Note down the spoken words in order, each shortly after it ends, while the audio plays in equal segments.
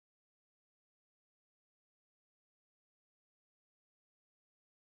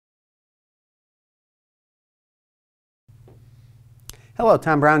Hello,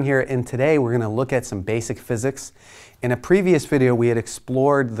 Tom Brown here, and today we're going to look at some basic physics. In a previous video, we had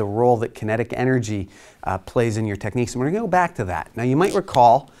explored the role that kinetic energy plays in your techniques, and we're going to go back to that. Now, you might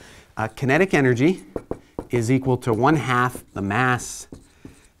recall kinetic energy is equal to 1/2 the mass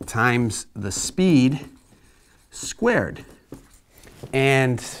times the speed squared.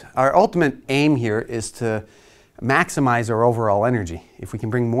 And our ultimate aim here is to maximize our overall energy. If we can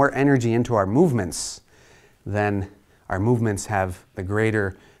bring more energy into our movements, then our movements have the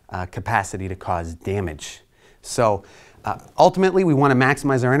greater capacity to cause damage. So ultimately, we want to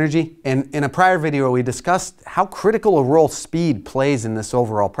maximize our energy. And in a prior video, we discussed how critical a role speed plays in this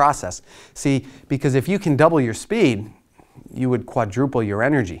overall process. See, because if you can double your speed, you would quadruple your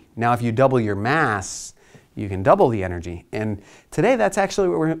energy. Now, if you double your mass, you can double the energy. And today, that's actually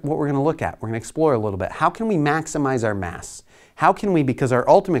what we're going to look at. We're going to explore a little bit. How can we maximize our mass? How can we, because our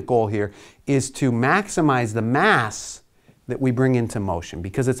ultimate goal here is to maximize the mass that we bring into motion,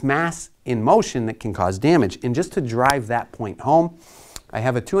 because it's mass in motion that can cause damage. And just to drive that point home, I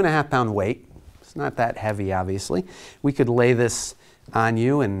have a 2.5 pound weight. It's not that heavy, obviously. We could lay this on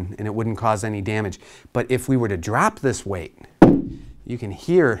you and it wouldn't cause any damage. But if we were to drop this weight, you can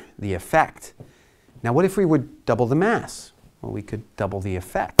hear the effect. Now, what if we would double the mass? Well, we could double the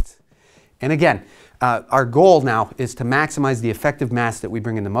effect. And again, our goal now is to maximize the effective mass that we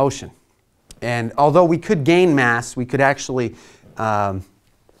bring into motion. And although we could gain mass, we could actually, put on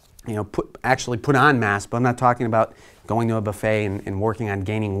mass. But I'm not talking about going to a buffet and working on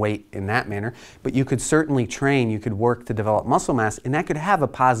gaining weight in that manner. But you could certainly train. You could work to develop muscle mass, and that could have a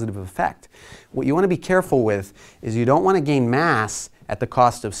positive effect. What you want to be careful with is you don't want to gain mass at the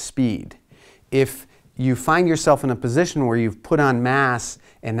cost of speed. If you find yourself in a position where you've put on mass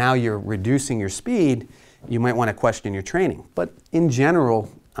and now you're reducing your speed, you might want to question your training. But in general,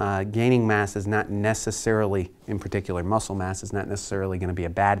 gaining mass is not necessarily, in particular muscle mass, is not necessarily going to be a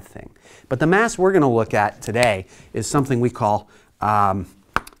bad thing. But the mass we're going to look at today is something we call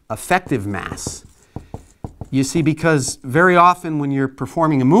effective mass. You see, because very often when you're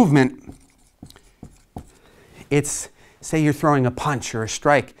performing a movement, it's, say you're throwing a punch or a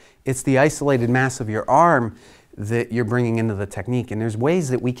strike, it's the isolated mass of your arm that you're bringing into the technique. And there's ways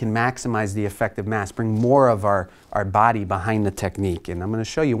that we can maximize the effective mass, bring more of our body behind the technique. And I'm going to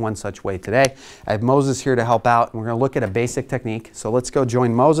show you one such way today. I have Moses here to help out, and we're going to look at a basic technique. So let's go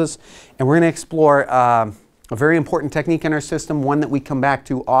join Moses, and we're going to explore a very important technique in our system, one that we come back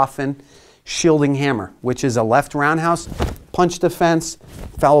to often, shielding hammer, which is a left roundhouse, punch defense,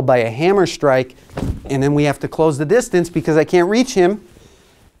 followed by a hammer strike, and then we have to close the distance because I can't reach him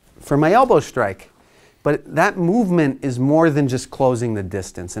for my elbow strike. But that movement is more than just closing the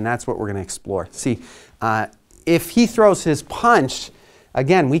distance, and that's what we're going to explore. See, if he throws his punch,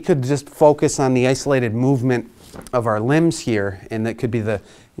 again, we could just focus on the isolated movement of our limbs here, and that could be the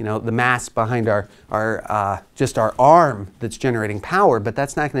mass behind just our arm that's generating power, but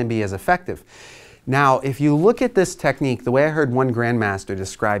that's not going to be as effective. Now, if you look at this technique, the way I heard one grandmaster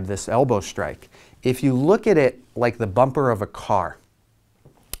describe this elbow strike, if you look at it like the bumper of a car,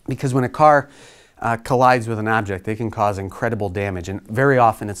 because when a car collides with an object, they can cause incredible damage, and very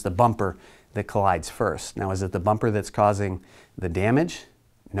often it's the bumper that collides first. Now, is it the bumper that's causing the damage?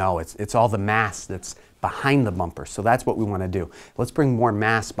 No, it's all the mass that's behind the bumper. So that's what we want to do. Let's bring more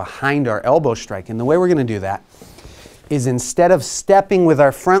mass behind our elbow strike, and the way we're going to do that is instead of stepping with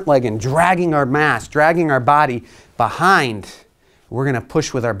our front leg and dragging our mass, dragging our body behind, we're going to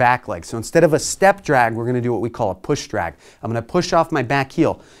push with our back leg. So instead of a step drag, we're going to do what we call a push drag. I'm going to push off my back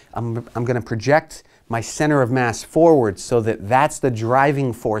heel. I'm going to project my center of mass forward so that that's the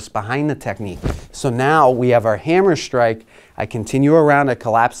driving force behind the technique. So now we have our hammer strike. I continue around, I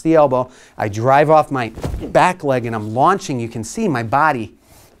collapse the elbow, I drive off my back leg, and I'm launching, you can see, my body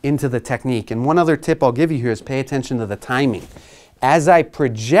into the technique. And one other tip I'll give you here is pay attention to the timing. As I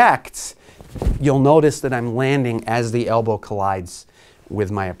project, you'll notice that I'm landing as the elbow collides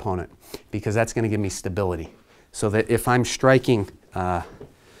with my opponent, because that's going to give me stability. So that if I'm striking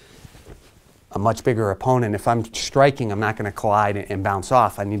a much bigger opponent, if I'm striking, I'm not going to collide and bounce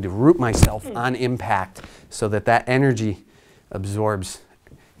off. I need to root myself on impact so that that energy absorbs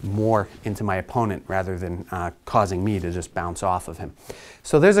more into my opponent rather than causing me to just bounce off of him.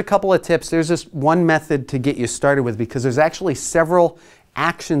 So there's a couple of tips. There's just one method to get you started with, because there's actually several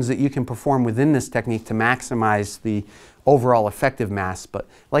actions that you can perform within this technique to maximize the overall effective mass. But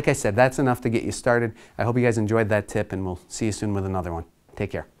like I said, that's enough to get you started. I hope you guys enjoyed that tip, and we'll see you soon with another one.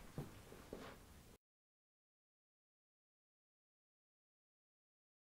 Take care.